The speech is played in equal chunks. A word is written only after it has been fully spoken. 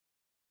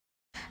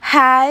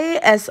Hi,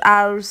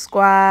 SR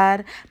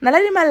Squad.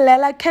 Naledi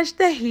Mallela, catch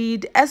the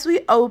heat as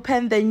we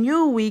open the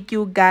new week,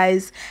 you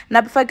guys.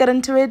 Now, before I get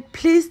into it,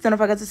 please don't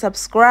forget to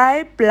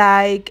subscribe,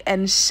 like,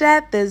 and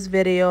share this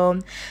video.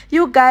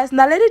 You guys,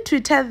 Naledi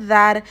tweeted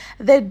that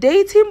the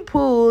dating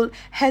pool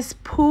has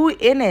poo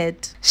in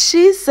it.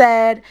 She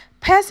said,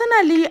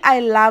 "Personally, I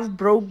love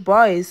broke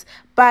boys,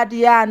 but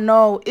yeah,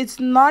 no, it's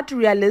not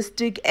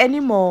realistic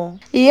anymore.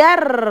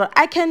 Yeah,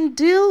 I can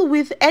deal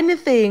with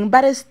anything,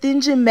 but a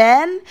stingy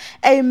man,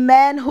 a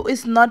man who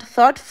is not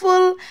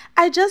thoughtful,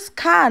 I just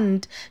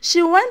can't."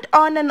 She went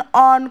on and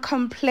on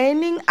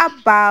complaining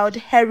about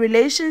her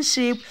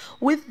relationship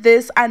with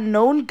this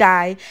unknown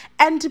guy,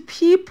 and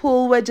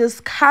people were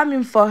just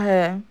coming for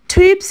her.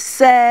 Tweeps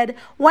said,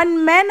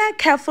 "When men are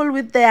careful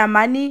with their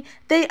money,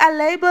 they are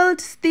labeled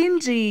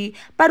stingy.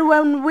 But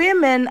when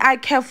women are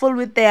careful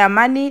with their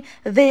money,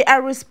 they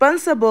are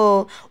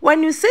responsible.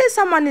 When you say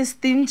someone is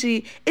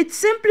stingy, it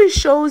simply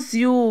shows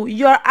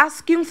you're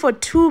asking for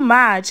too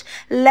much.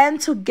 Learn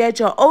to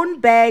get your own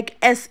bag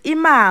as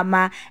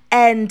imama,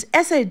 and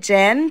as a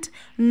gent,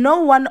 no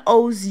one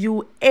owes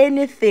you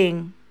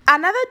anything."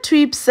 Another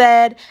tweet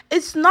said,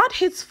 "It's not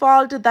his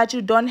fault that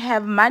you don't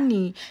have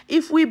money.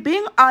 If we're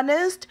being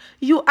honest,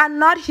 you are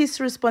not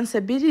his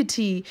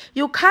responsibility.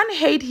 You can't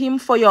hate him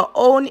for your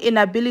own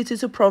inability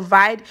to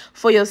provide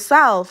for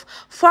yourself.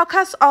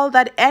 Focus all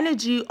that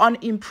energy on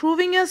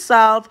improving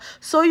yourself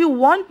so you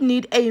won't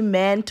need a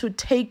man to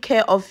take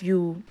care of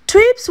you."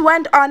 Tweeps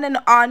went on and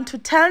on to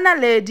tell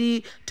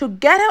Naledi to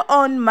get her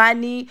own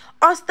money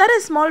or start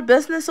a small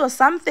business or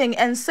something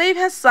and save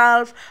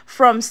herself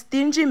from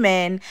stingy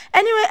men.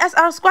 Anyway, as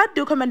our squad,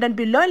 do comment down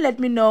below and let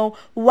me know,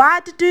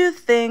 what do you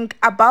think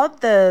about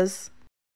this?